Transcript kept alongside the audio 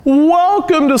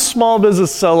Welcome to Small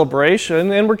Business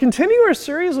Celebration, and we're continuing our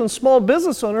series on small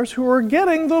business owners who are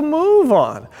getting the move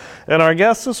on. And our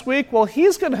guest this week, well,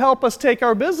 he's going to help us take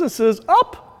our businesses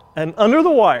up and under the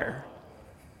wire.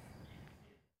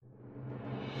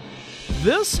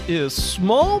 This is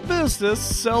Small Business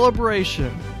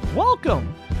Celebration. Welcome,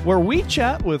 where we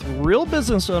chat with real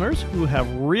business owners who have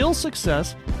real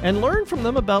success and learn from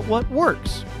them about what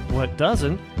works, what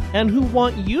doesn't, and who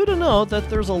want you to know that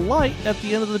there's a light at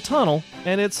the end of the tunnel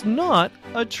and it's not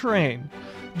a train.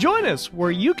 Join us where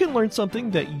you can learn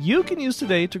something that you can use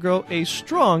today to grow a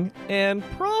strong and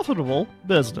profitable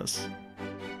business.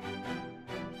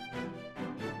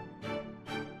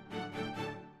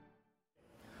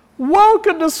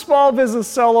 Welcome to Small Business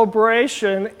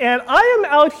Celebration, and I am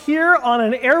out here on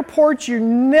an airport you're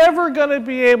never going to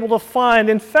be able to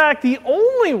find. In fact, the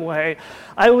only way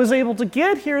I was able to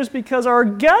get here is because our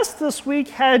guest this week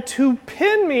had to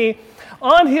pin me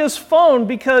on his phone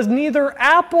because neither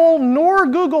Apple nor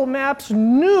Google Maps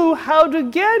knew how to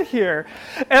get here.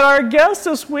 And our guest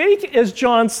this week is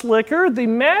John Slicker, the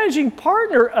managing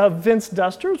partner of Vince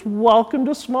Dusters. Welcome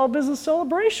to Small Business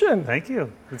Celebration. Thank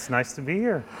you. It's nice to be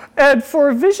here. And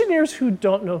for visionaries who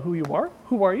don't know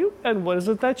who are you and what is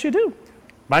it that you do?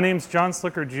 My name's John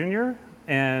Slicker Jr.,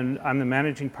 and I'm the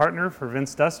managing partner for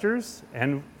Vince Dusters,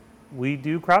 and we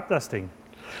do crop dusting.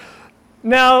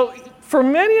 Now, for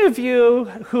many of you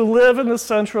who live in the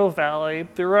Central Valley,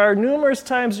 there are numerous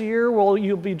times a year where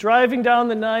you'll be driving down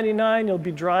the 99, you'll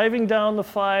be driving down the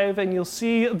 5, and you'll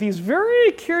see these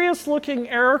very curious-looking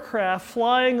aircraft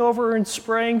flying over and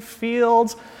spraying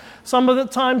fields. Some of the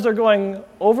times they're going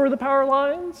over the power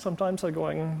lines, sometimes they're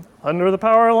going under the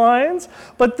power lines.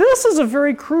 But this is a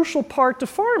very crucial part to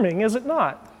farming, is it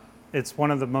not? It's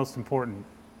one of the most important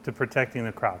to protecting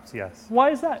the crops, yes. Why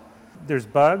is that? There's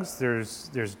bugs, there's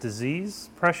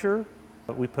disease pressure,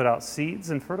 but we put out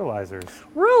seeds and fertilizers.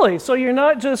 Really? So you're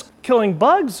not just killing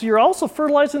bugs, you're also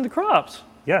fertilizing the crops?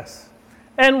 Yes.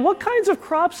 And what kinds of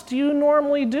crops do you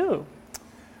normally do?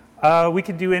 We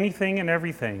can do anything and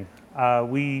everything.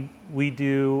 We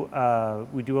do a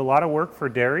lot of work for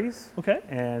dairies, okay,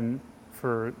 and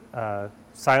for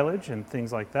silage and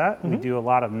things like that. Mm-hmm. We do a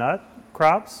lot of nut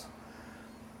crops.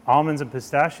 Almonds and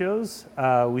pistachios.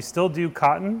 We still do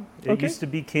cotton. It used to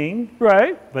be king,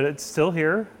 right? But it's still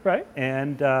here, right?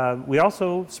 And we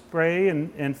also spray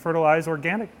and fertilize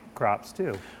organic crops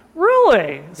too.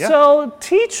 Really? Yeah. So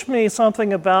teach me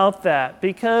something about that,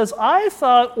 because I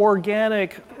thought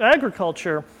organic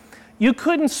agriculture, you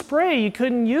couldn't spray, you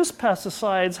couldn't use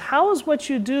pesticides. How is what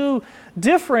you do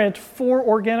different for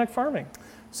organic farming?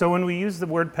 So when we use the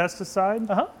word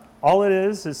pesticide, all it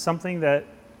is something that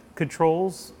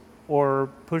controls or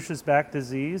pushes back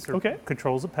disease or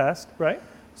controls a pest. Right.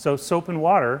 So soap and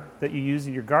water that you use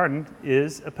in your garden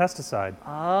is a pesticide.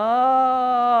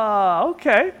 Ah,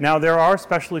 okay. Now there are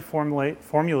specially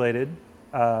formulated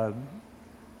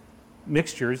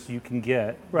mixtures you can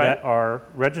get that are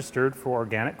registered for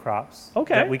organic crops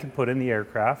that we can put in the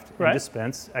aircraft and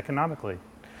dispense economically.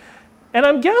 And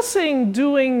I'm guessing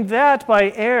doing that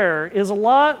by air is a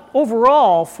lot,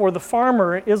 overall for the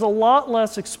farmer, is a lot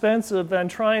less expensive than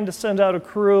trying to send out a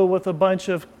crew with a bunch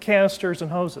of canisters and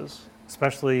hoses.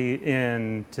 Especially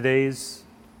in today's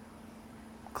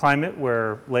climate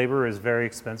where labor is very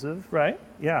expensive. Right.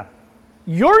 Yeah.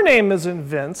 Your name isn't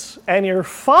Vince, and your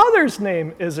father's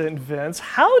name isn't Vince.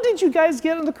 How did you guys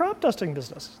get in the crop dusting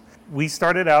business? We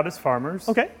started out as farmers.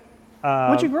 Okay.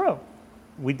 What'd you grow?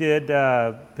 We did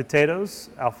potatoes,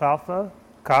 alfalfa,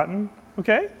 cotton.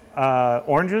 Okay.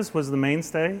 Oranges was the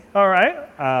mainstay. All right.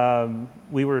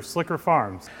 We were Slicker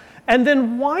Farms. And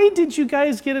then why did you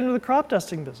guys get into the crop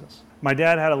dusting business? My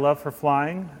dad had a love for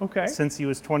flying. Okay. Since he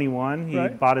was 21, he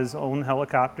bought his own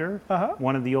helicopter,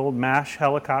 one of the old MASH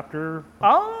helicopter.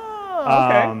 Oh,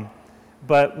 okay.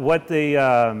 But what he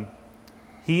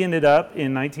ended up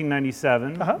in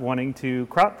 1997 wanting to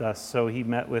crop dust. So he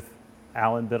met with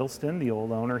Alan Biddleston, the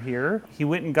old owner here. He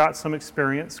went and got some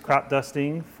experience crop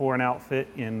dusting for an outfit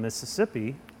in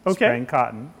Mississippi, spraying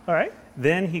cotton. All right.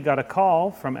 Then he got a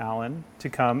call from Alan to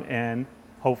come and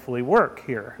hopefully work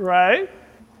here. Right.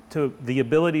 The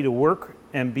ability to work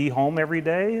and be home every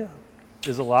day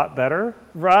is a lot better.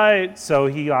 Right. So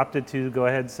he opted to go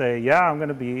ahead and say, yeah, I'm going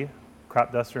to be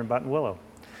crop duster in Buttonwillow.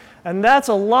 And that's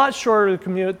a lot shorter to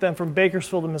commute than from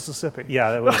Bakersfield to Mississippi.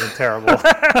 Yeah, that would have been terrible.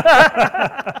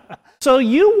 So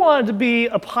you wanted to be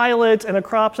a pilot and a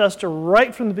crop duster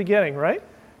right from the beginning, right?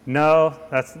 No,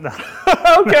 that's not.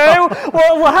 Okay. No.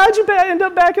 Well, how'd you end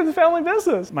up back in the family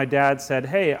business? My dad said,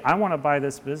 hey, I want to buy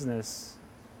this business,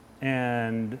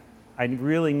 and I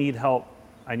really need help.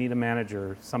 I need a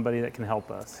manager, somebody that can help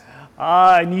us.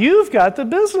 And you've got the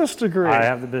business degree. I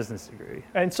have the business degree.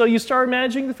 And so you started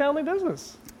managing the family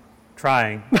business.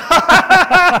 Trying.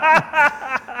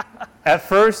 At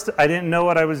first, I didn't know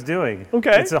what I was doing.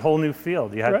 Okay. It's a whole new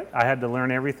field. I had to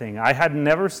learn everything. I had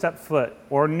never stepped foot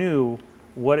or knew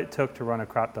what it took to run a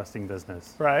crop dusting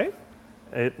business. Right.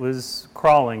 It was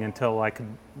crawling until I could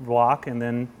walk, and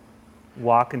then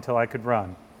walk until I could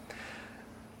run.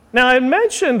 Now, I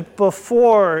mentioned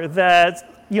before that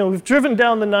we've driven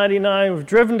down the 99, we've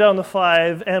driven down the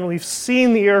 5, and we've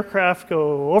seen the aircraft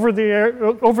go over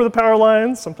the power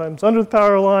lines, sometimes under the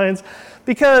power lines,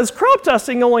 because crop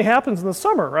dusting only happens in the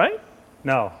summer, right?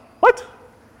 No. What?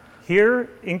 Here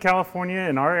in California,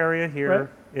 in our area here, right,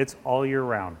 it's all year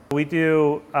round. We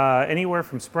do anywhere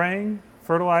from spraying,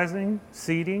 fertilizing,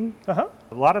 seeding. A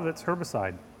lot of it's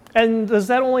herbicide. And does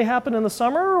that only happen in the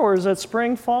summer, or is it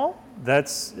spring, fall?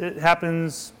 It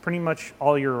happens pretty much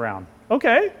all year round.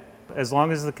 Okay. As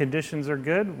long as the conditions are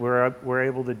good, we're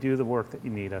able to do the work that you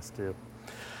need us to.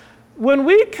 When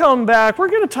we come back, we're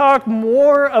going to talk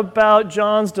more about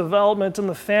John's development in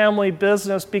the family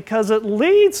business, because it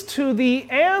leads to the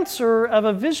answer of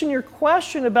a Visioneer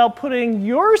question about putting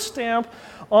your stamp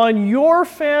on your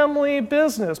family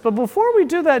business. But before we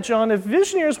do that, John, if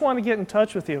Visioneers want to get in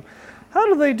touch with you, how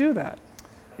do they do that?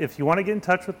 If you want to get in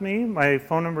touch with me, my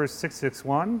phone number is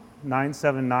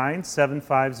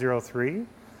 661-979-7503.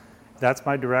 That's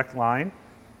my direct line.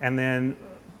 And then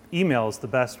email is the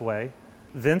best way,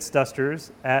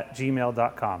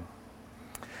 vincedusters@gmail.com.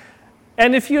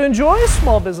 And if you enjoy a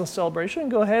Small Business Celebration,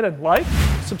 go ahead and like,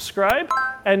 subscribe,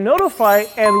 and notify,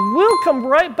 and we'll come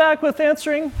right back with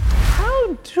answering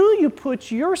how do you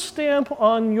put your stamp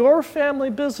on your family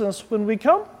business when we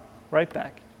come right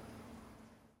back.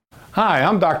 Hi,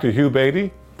 I'm Dr. Hugh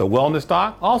Beatty, the Wellness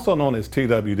Doc, also known as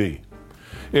TWD.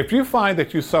 If you find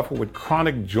that you suffer with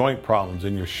chronic joint problems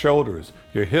in your shoulders,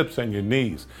 your hips, and your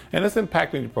knees, and it's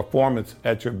impacting your performance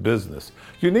at your business,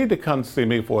 you need to come see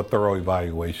me for a thorough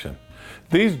evaluation.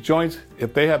 These joints,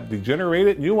 if they have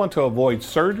degenerated and you want to avoid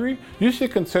surgery, you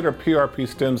should consider PRP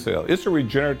stem cell. It's a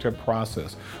regenerative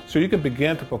process, so you can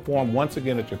begin to perform once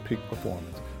again at your peak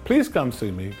performance. Please come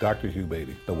see me, Dr. Hugh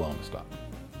Beatty, the Wellness Doc.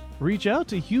 Reach out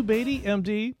to Hugh Beatty,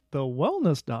 MD, the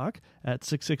Wellness Doc, at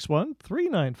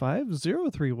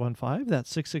 661-395-0315.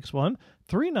 That's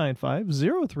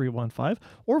 661-395-0315.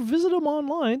 Or visit him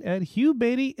online at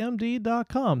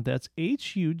hughbeattymd.com. That's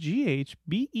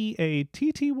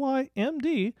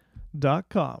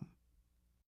HUGHBEATTYMD.com.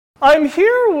 I'm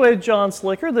here with John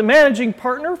Slicker, the managing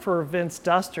partner for Vince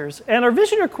Dusters. And our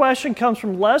Visioneer question comes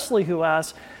from Leslie, who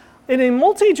asks, in a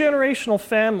multi-generational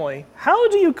family, how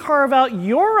do you carve out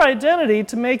your identity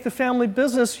to make the family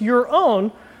business your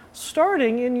own,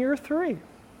 starting in year 3?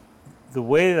 The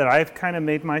way that I've kind of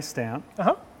made my stamp,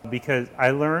 because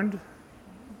I learned,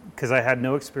 because I had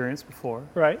no experience before.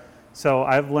 Right. So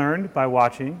I've learned by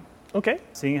watching,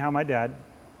 seeing how my dad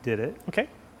did it. Okay.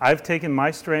 I've taken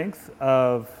my strength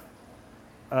of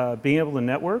being able to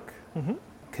network,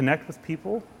 connect with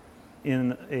people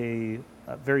in a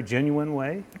very genuine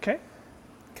way. Okay.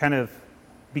 Kind of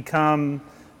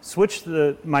switch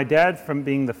my dad from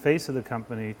being the face of the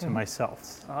company to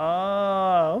myself.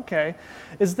 Ah, okay.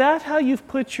 Is that how you've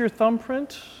put your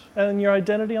thumbprint and your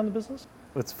identity on the business?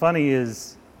 What's funny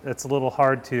is it's a little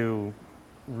hard to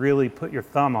really put your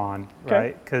thumb on,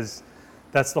 right? Because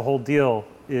that's the whole deal,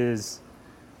 is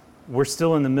we're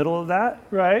still in the middle of that.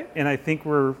 Right. And I think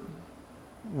I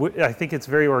think it's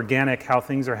very organic how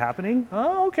things are happening.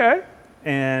 Oh, okay.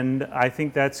 And I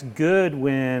think that's good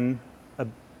when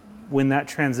that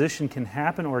transition can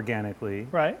happen organically.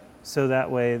 Right. So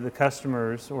that way the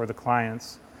customers or the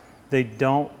clients, they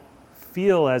don't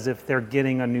feel as if they're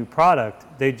getting a new product.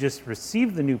 They just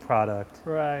receive the new product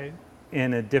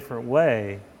in a different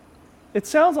way. It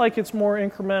sounds like it's more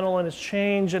incremental and it's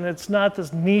change, and it's not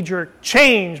this knee-jerk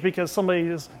change because somebody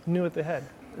is new at the head.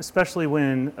 Especially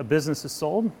when a business is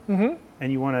sold and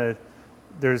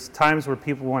there's times where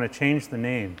people want to change the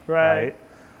name, right?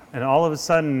 And all of a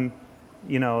sudden,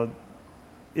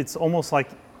 it's almost like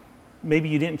maybe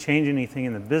you didn't change anything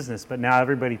in the business, but now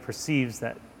everybody perceives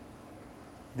that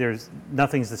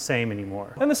nothing's the same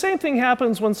anymore. And the same thing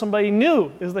happens when somebody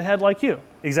new is the head like you.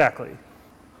 Exactly.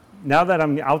 Now that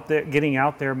I'm out there, getting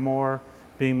out there more,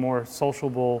 being more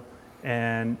sociable,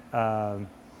 and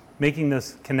making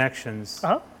those connections,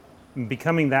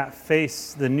 becoming that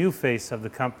face, the new face of the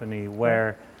company,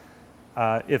 where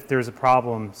if there's a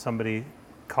problem, somebody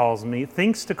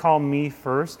thinks to call me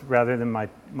first rather than my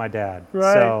dad.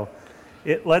 Right. So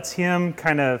it lets him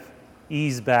kind of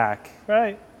ease back.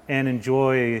 Right. and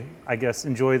enjoy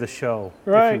the show,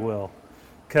 Right. if you will.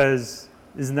 Because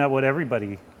isn't that what every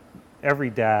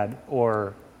dad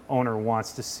or owner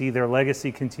wants, to see their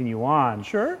legacy continue on,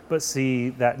 Sure. but see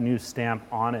that new stamp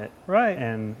on it, Right.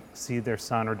 and see their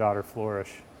son or daughter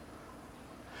flourish.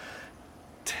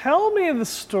 Tell me the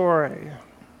story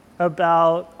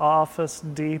about Office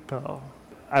Depot.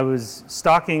 I was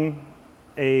stocking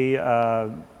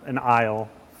an aisle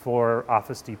for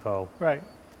Office Depot, Right.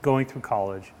 going through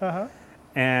college, Uh-huh.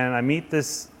 and I meet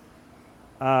this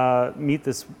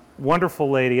wonderful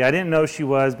lady. I didn't know she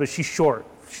was, but she's short.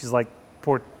 She's like,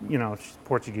 she's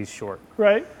Portuguese short.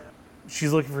 Right.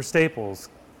 She's looking for staples.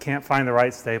 Can't find the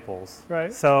right staples.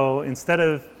 Right. So instead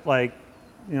of kind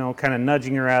of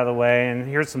nudging her out of the way, and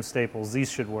here's some staples,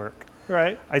 these should work,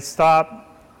 Right. I stop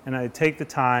and I take the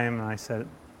time and I said,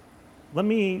 let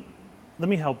me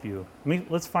help you.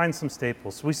 Let's find some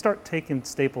staples. So we start taking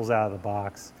staples out of the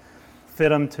box, fit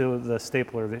them to the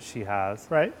stapler that she has.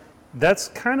 Right. That's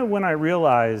kind of when I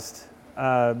realized,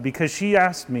 because she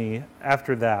asked me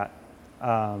after that,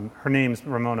 her name's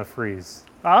Ramona Fries,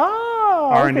 Ah,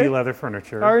 R&D okay. Leather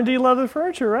Furniture. R&D Leather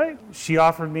Furniture, right. She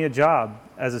offered me a job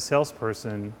as a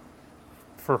salesperson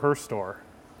for her store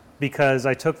because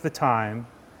I took the time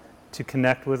to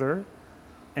connect with her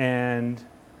and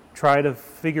try to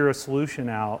figure a solution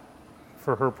out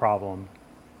for her problem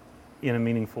in a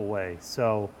meaningful way.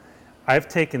 So I've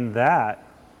taken that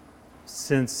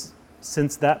since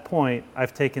that point,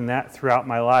 I've taken that throughout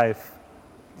my life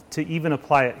to even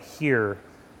apply it here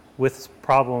with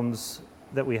problems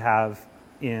that we have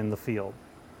in the field.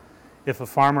 If a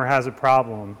farmer has a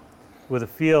problem with a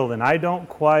field and I don't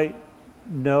quite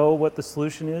know what the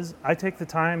solution is, I take the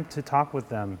time to talk with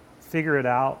them, figure it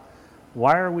out.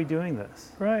 Why are we doing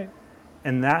this? Right.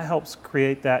 And that helps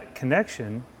create that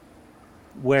connection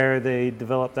where they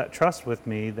develop that trust with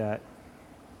me that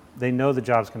they know the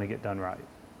job's going to get done right.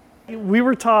 We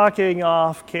were talking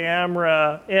off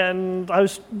camera, and I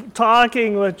was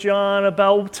talking with John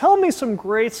about, tell me some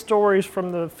great stories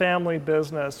from the family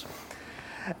business.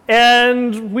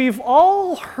 And we've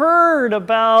all heard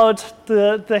about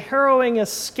the harrowing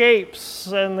escapes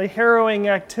and the harrowing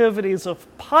activities of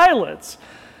pilots.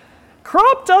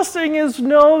 Crop dusting is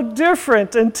no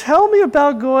different. And tell me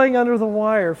about going under the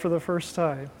wire for the first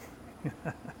time.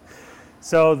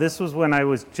 So this was when I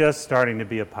was just starting to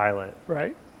be a pilot.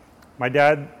 Right. My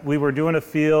dad, we were doing a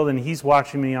field and he's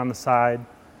watching me on the side,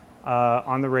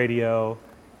 on the radio.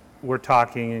 We're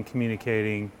talking and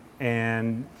communicating.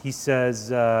 And he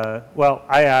says, I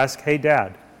ask, hey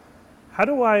Dad, how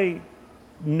do I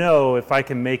know if I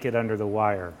can make it under the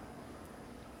wire?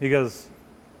 He goes,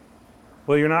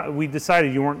 well, we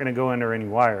decided you weren't going to go under any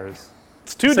wires.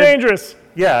 It's too dangerous.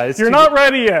 Yeah. You're not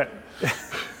ready yet.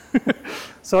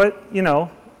 So,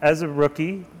 as a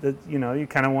rookie, you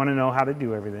kind of want to know how to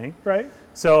do everything. Right.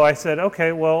 So I said,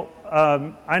 okay, well,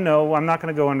 I know I'm not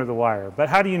going to go under the wire, but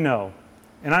how do you know?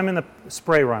 And I'm in the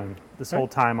spray run this whole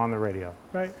time on the radio.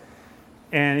 Right.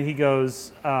 And he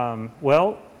goes,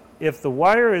 well, if the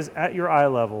wire is at your eye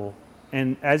level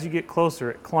and as you get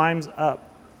closer, it climbs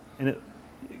up and it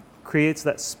creates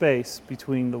that space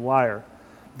between the wire,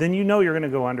 then you know you're going to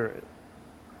go under it.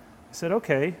 I said,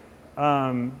 okay.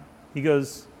 He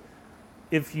goes,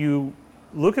 if you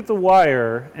look at the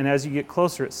wire and as you get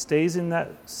closer, it stays in that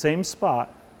same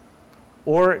spot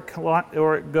or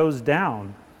it goes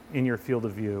down in your field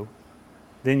of view,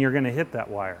 then you're going to hit that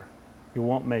wire. You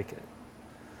won't make it.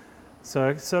 So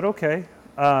I said, okay.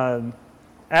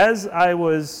 As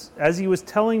he was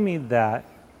telling me that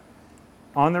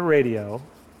on the radio,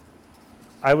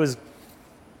 I was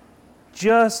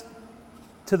just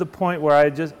to the point where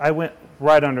I went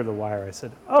right under the wire. I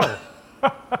said, oh,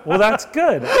 well, that's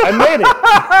good. I made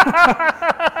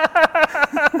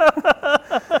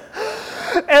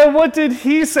it. And what did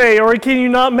he say, or can you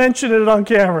not mention it on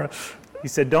camera? He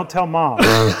said, don't tell Mom.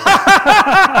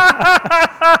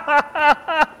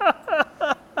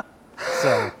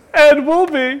 And we'll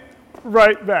be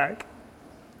right back.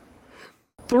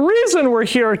 The reason we're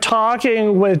here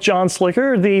talking with John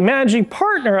Slicker, the managing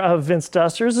partner of Vince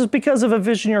Dusters, is because of a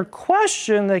Visioneer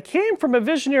question that came from a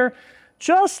Visioneer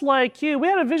just like you. We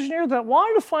had a Visioneer that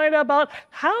wanted to find out about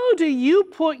how do you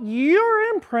put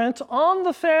your imprint on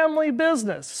the family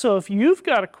business. So if you've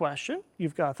got a question,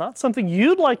 you've got a thought, something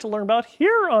you'd like to learn about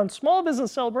here on Small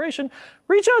Business Celebration,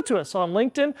 reach out to us on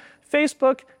LinkedIn,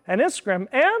 Facebook, and Instagram.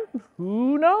 And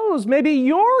who knows, maybe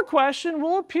your question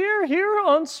will appear here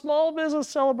on Small Business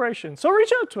Celebration. So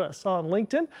reach out to us on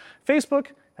LinkedIn, Facebook,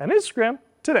 and Instagram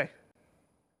today.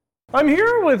 I'm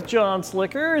here with John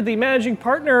Slicker, the managing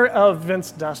partner of Vince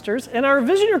Dusters, and our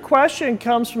Visioner question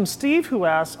comes from Steve, who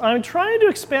asks, I'm trying to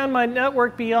expand my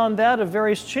network beyond that of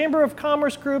various Chamber of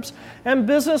Commerce groups and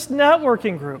business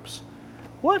networking groups.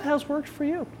 What has worked for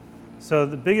you? So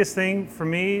the biggest thing for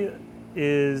me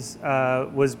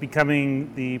was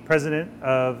becoming the president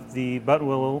of the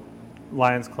Buttonwillow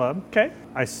Lions Club. Okay.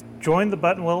 I joined the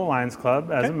Buttonwillow Lions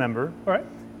Club as a member. All right.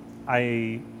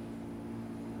 I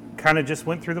kind of just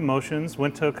went through the motions,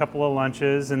 went to a couple of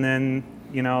lunches, and then,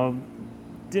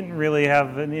 didn't really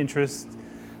have an interest.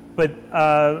 But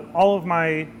all of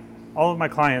my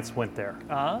clients went there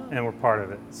and were part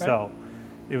of it. Right. So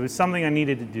it was something I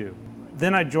needed to do.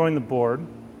 Then I joined the board.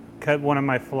 One of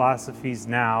my philosophies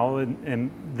now and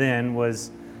then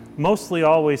was mostly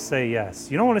always say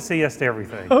yes. You don't want to say yes to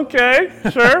everything. Okay,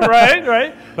 sure,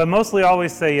 right. But mostly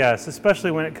always say yes, especially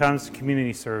when it comes to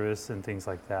community service and things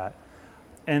like that.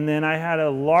 And then I had a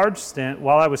large stint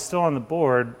while I was still on the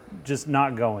board, just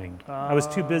not going. I was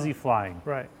too busy flying.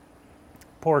 Right.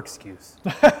 Poor excuse.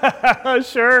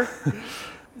 Sure.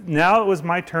 Now it was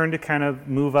my turn to kind of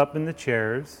move up in the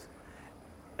chairs.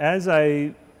 As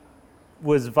I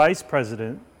was vice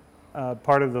president,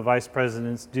 part of the vice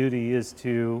president's duty is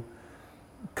to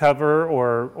cover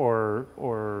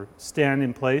or stand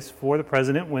in place for the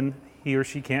president when he or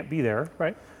she can't be there.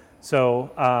 Right.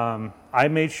 So I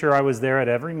made sure I was there at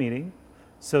every meeting,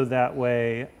 so that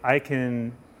way I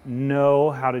can know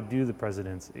how to do the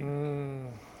presidency.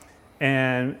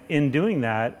 And in doing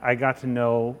that, I got to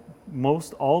know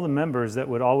most all the members that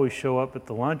would always show up at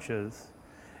the lunches.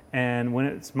 And when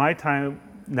it's my time,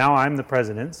 now I'm the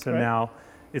president, so now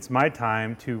it's my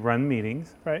time to run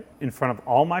meetings in front of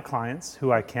all my clients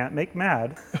who I can't make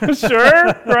mad.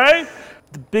 Sure, right?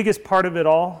 The biggest part of it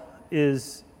all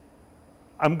is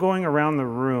I'm going around the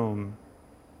room,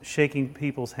 shaking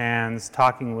people's hands,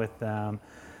 talking with them.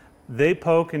 They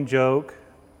poke and joke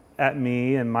at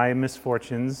me and my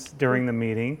misfortunes during the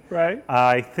meeting. Right.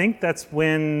 I think that's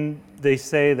when they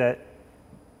say that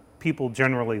people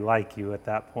generally like you at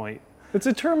that point. It's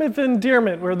a term of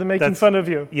endearment where they're making fun of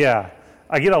you. Yeah,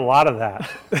 I get a lot of that.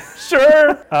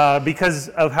 Sure. Because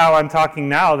of how I'm talking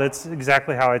now, that's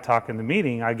exactly how I talk in the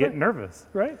meeting. I get nervous.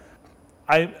 Right.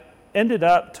 I ended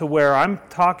up to where I'm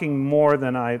talking more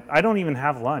than I don't even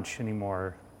have lunch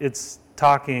anymore. It's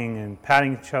talking and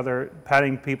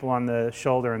patting people on the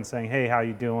shoulder and saying, hey, how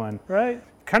you doing? Right.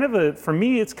 For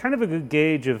me, it's kind of a good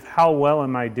gauge of how well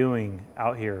am I doing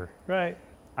out here. Right.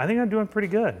 I think I'm doing pretty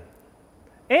good.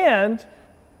 And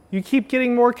you keep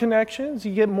getting more connections,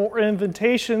 you get more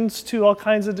invitations to all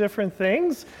kinds of different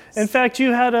things. In fact,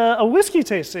 you had a whiskey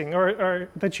tasting or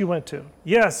that you went to.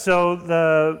 Yeah, so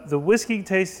the whiskey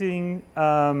tasting,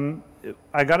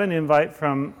 I got an invite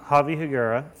from Javi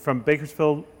Higuera from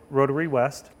Bakersfield Rotary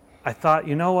West. I thought,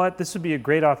 you know what, this would be a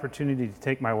great opportunity to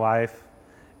take my wife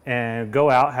and go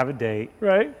out, have a date.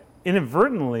 Right.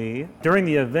 Inadvertently, during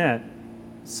the event,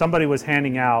 somebody was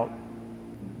handing out,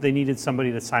 they needed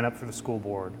somebody to sign up for the school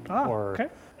board. Okay.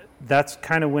 That's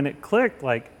kind of when it clicked,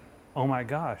 like, oh my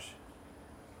gosh.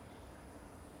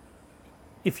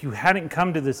 If you hadn't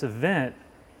come to this event,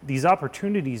 these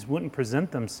opportunities wouldn't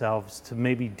present themselves to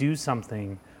maybe do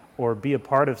something or be a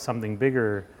part of something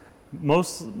bigger.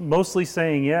 Mostly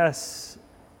saying yes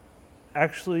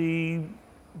actually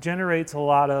generates a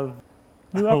lot of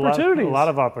new opportunities. A lot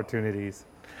of opportunities.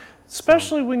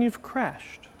 Especially when you've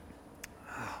crashed.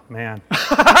 Man.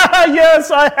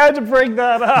 Yes, I had to bring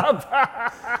that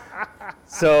up.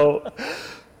 So,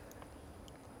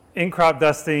 in crop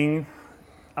dusting,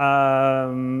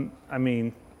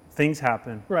 things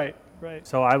happen. Right.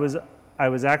 So I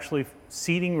was actually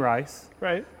seeding rice.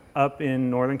 Right. Up in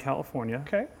Northern California.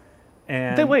 Okay.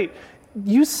 And wait,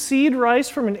 you seed rice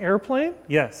from an airplane?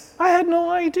 Yes. I had no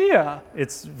idea.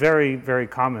 It's very, very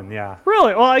common, yeah.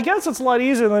 Really? Well, I guess it's a lot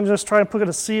easier than just trying to put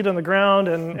a seed on the ground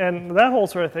and that whole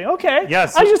sort of thing. Okay.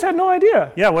 Yes. I just had no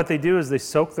idea. Yeah, what they do is they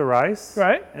soak the rice.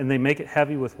 Right. And they make it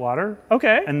heavy with water.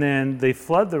 Okay. And then they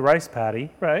flood the rice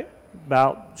paddy. Right.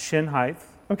 About shin height.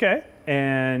 Okay.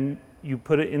 And you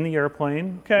put it in the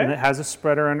airplane. Okay. And it has a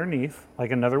spreader underneath,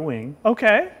 like another wing.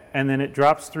 Okay. And then it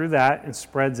drops through that and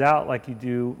spreads out like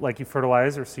you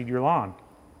fertilize or seed your lawn.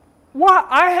 Well,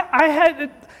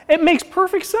 it makes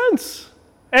perfect sense.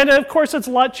 And of course, it's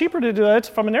a lot cheaper to do it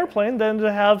from an airplane than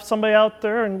to have somebody out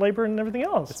there and labor and everything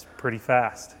else. It's pretty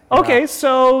fast. Okay,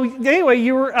 so anyway,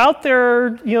 you were out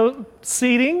there,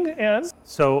 seeding and?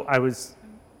 So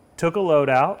took a load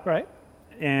out. Right.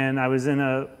 And I was in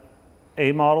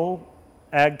a model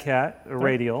AgCat, a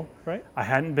radial. Right. I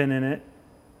hadn't been in it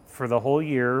for the whole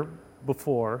year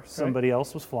before. Somebody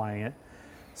else was flying it.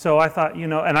 So I thought,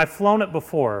 and I've flown it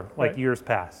before, like years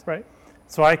past. Right.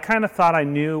 So I kind of thought I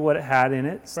knew what it had in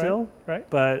it still. Right.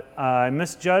 But I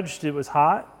misjudged. It was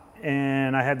hot,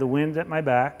 and I had the wind at my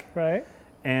back. Right.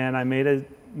 And I made a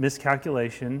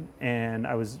miscalculation, and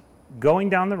I was going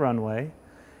down the runway,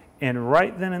 and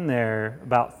right then and there,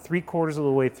 about 3/4 of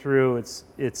the way through,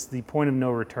 it's the point of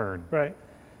no return. Right.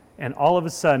 And all of a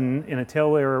sudden, in a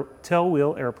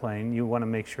tailwheel airplane, you want to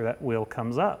make sure that wheel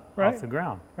comes up off the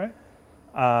ground. Right.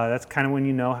 That's kind of when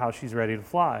you know how she's ready to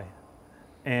fly.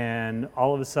 And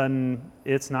all of a sudden,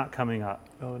 it's not coming up.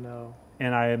 Oh no.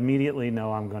 And I immediately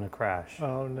know I'm going to crash.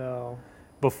 Oh no.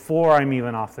 Before I'm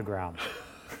even off the ground.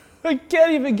 I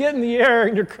can't even get in the air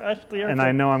and you're crashing the airplane. And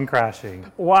I know I'm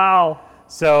crashing. Wow.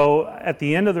 So at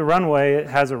the end of the runway, it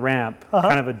has a ramp,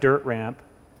 kind of a dirt ramp,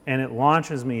 and it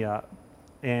launches me up.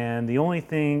 And the only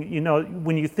thing,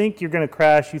 when you think you're going to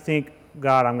crash, you think,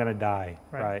 God, I'm going to die,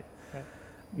 right?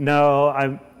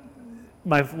 No,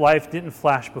 my life didn't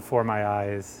flash before my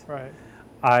eyes. Right.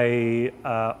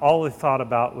 All I thought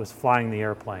about was flying the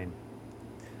airplane.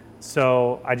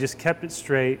 So I just kept it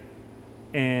straight,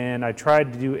 and I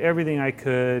tried to do everything I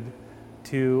could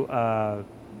to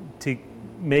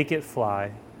make it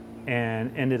fly,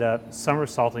 and ended up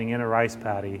somersaulting in a rice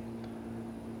paddy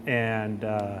and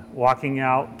walking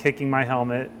out, kicking my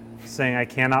helmet, saying, I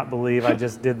cannot believe I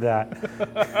just did that.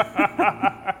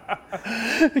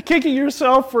 Kicking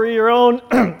yourself for your own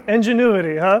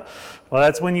ingenuity, huh? Well,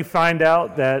 that's when you find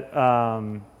out that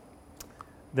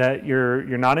that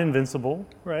you're not invincible.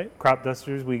 Right. Crop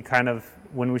dusters,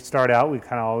 when we start out, we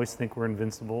kind of always think we're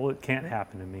invincible. It can't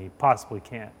happen to me, possibly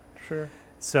can't. Sure.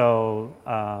 So,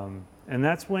 and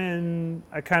that's when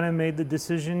I kind of made the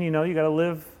decision, you got to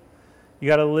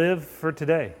live for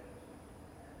today.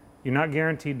 You're not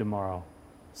guaranteed tomorrow.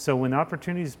 So when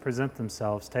opportunities present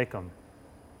themselves, take them.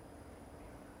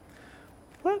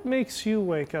 What makes you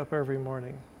wake up every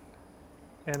morning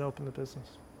and open the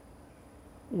business?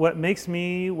 What makes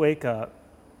me wake up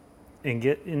and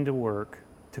get into work,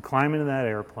 to climb into that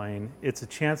airplane, it's a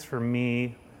chance for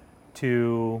me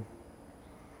to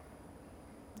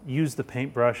use the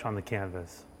paintbrush on the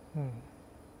canvas.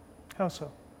 How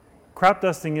so? Crop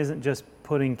dusting isn't just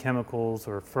putting chemicals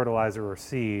or fertilizer or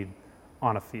seed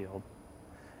on a field.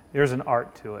 There's an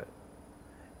art to it.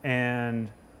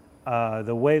 And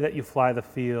the way that you fly the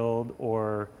field,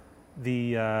 or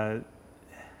the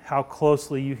how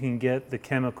closely you can get the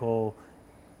chemical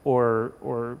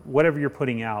or whatever you're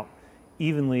putting out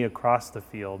evenly across the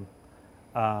field,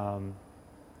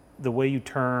 the way you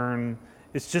turn,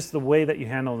 it's just the way that you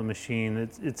handle the machine.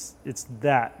 It's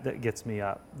that gets me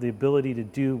up. The ability to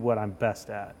do what I'm best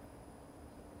at.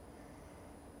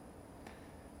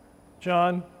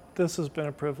 John, this has been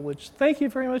a privilege. Thank you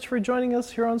very much for joining us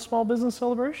here on Small Business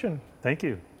Celebration. Thank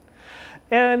you.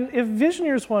 And if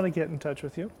visionaries want to get in touch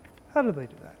with you, how do they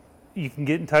do that? You can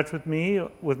get in touch with me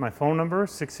with my phone number,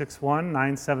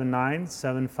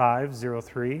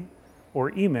 661-979-7503,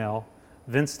 or email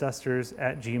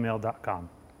vincedusters@gmail.com.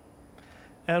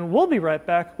 And we'll be right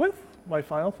back with my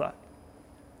final thought.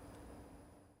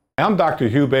 I'm Dr.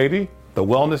 Hugh Beatty, the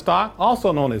Wellness Doc,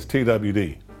 also known as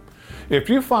TWD. If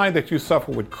you find that you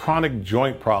suffer with chronic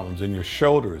joint problems in your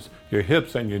shoulders, your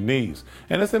hips, and your knees,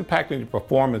 and it's impacting your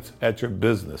performance at your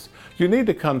business, you need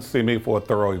to come see me for a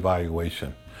thorough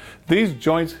evaluation. These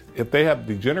joints, if they have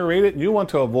degenerated and you want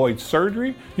to avoid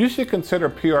surgery, you should consider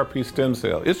PRP stem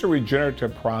cell. It's a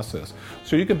regenerative process,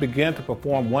 so you can begin to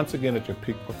perform once again at your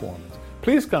peak performance.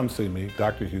 Please come see me,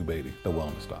 Dr. Hugh Beatty, the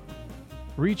Wellness Doc.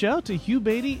 Reach out to Hugh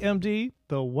Beatty, MD,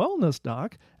 the Wellness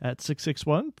Doc, at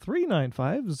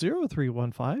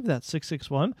 661-395-0315. That's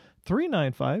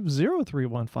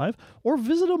 661-395-0315. Or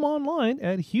visit him online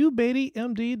at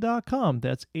hughbeattymd.com.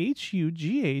 That's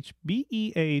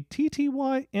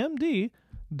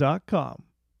HUGHBEATTYMD.com.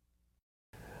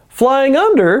 Flying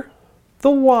under the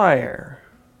wire.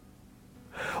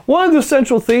 One of the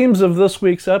central themes of this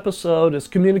week's episode is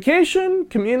communication,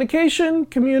 communication,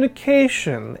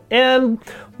 communication. And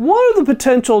one of the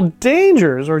potential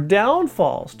dangers or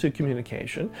downfalls to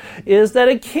communication is that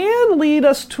it can lead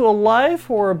us to a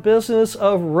life or a business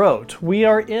of rote. We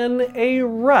are in a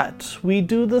rut. We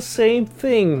do the same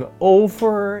thing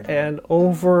over and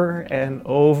over and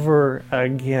over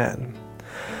again.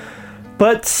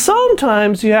 But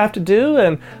sometimes you have to do,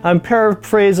 and I'm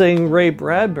paraphrasing Ray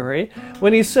Bradbury,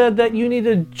 when he said that you need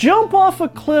to jump off a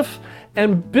cliff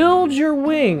and build your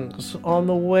wings on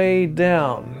the way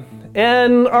down.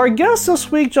 And our guest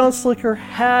this week, John Slicker,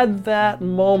 had that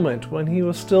moment when he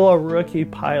was still a rookie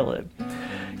pilot.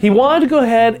 He wanted to go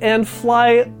ahead and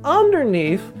fly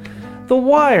underneath the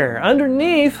wire,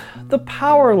 underneath the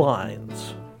power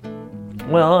lines.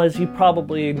 Well, as you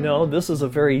probably know, this is a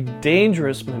very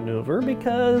dangerous maneuver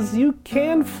because you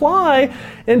can fly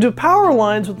into power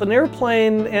lines with an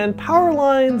airplane, and power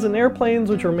lines and airplanes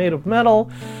which are made of metal,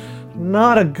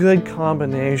 not a good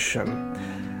combination.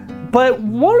 But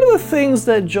one of the things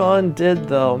that John did,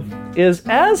 though, is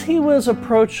as he was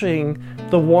approaching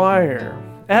the wire,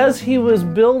 as he was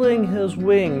building his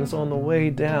wings on the way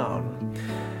down,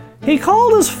 he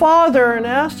called his father and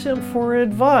asked him for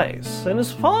advice. And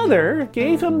his father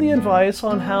gave him the advice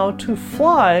on how to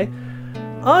fly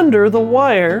under the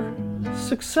wire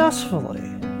successfully.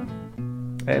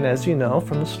 And as you know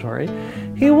from the story,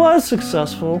 he was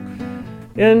successful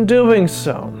in doing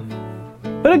so.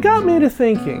 But it got me to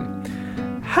thinking,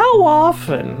 how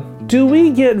often do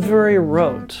we get very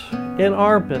rote in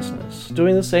our business,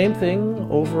 doing the same thing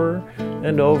over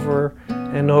and over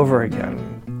and over again?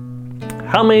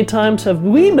 How many times have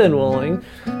we been willing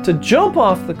to jump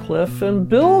off the cliff and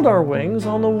build our wings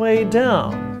on the way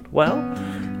down? Well,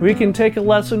 we can take a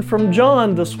lesson from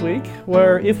John this week,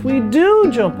 where if we do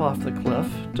jump off the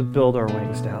cliff to build our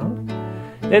wings down,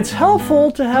 it's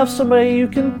helpful to have somebody you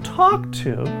can talk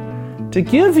to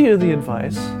give you the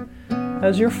advice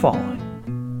as you're falling.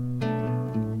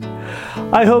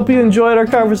 I hope you enjoyed our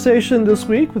conversation this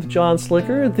week with John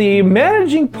Slicker, the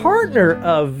managing partner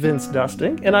of Vince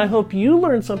Dusting, and I hope you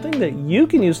learned something that you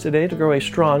can use today to grow a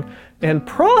strong and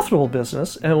profitable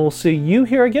business, and we'll see you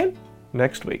here again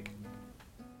next week.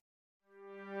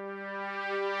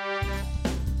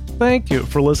 Thank you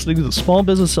for listening to the Small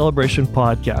Business Celebration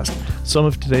podcast. Some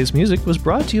of today's music was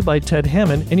brought to you by Ted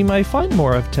Hammond, and you might find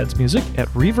more of Ted's music at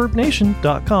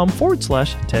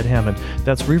reverbnation.com/Ted Hammond.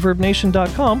 That's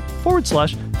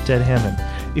reverbnation.com/Ted Hammond.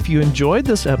 If you enjoyed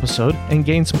this episode and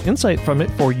gained some insight from it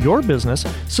for your business,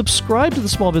 subscribe to the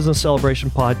Small Business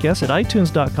Celebration podcast at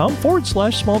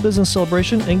itunes.com/Small Business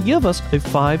Celebration and give us a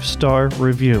 5-star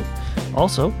review.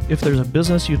 Also, if there's a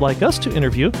business you'd like us to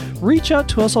interview, reach out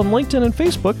to us on LinkedIn and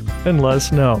Facebook and let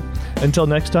us know. Until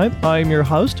next time, I'm your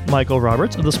host, Michael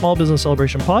Roberts of the Small Business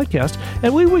Celebration podcast,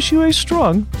 and we wish you a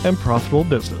strong and profitable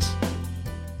business.